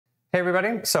Hey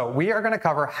everybody, so we are going to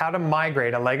cover how to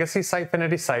migrate a legacy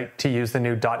Sitefinity site to use the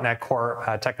new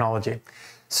NetCore technology.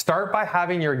 Start by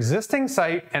having your existing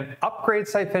site and upgrade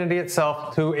Sitefinity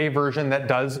itself to a version that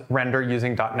does render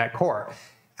using NetCore.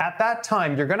 At that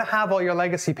time, you're going to have all your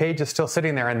legacy pages still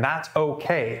sitting there, and that's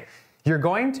okay. You're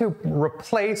going to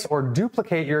replace or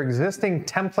duplicate your existing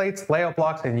templates, layout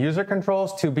blocks, and user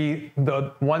controls to be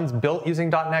the ones built using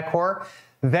NetCore.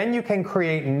 Then you can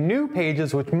create new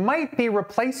pages, which might be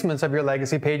replacements of your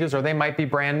legacy pages, or they might be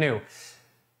brand new.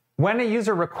 When a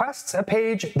user requests a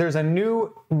page, there's a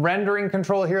new rendering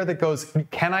control here that goes,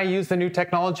 can I use the new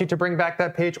technology to bring back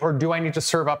that page, or do I need to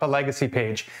serve up a legacy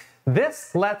page?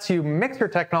 This lets you mix your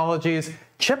technologies,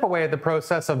 chip away at the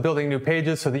process of building new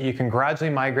pages so that you can gradually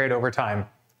migrate over time.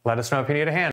 Let us know if you need a hand.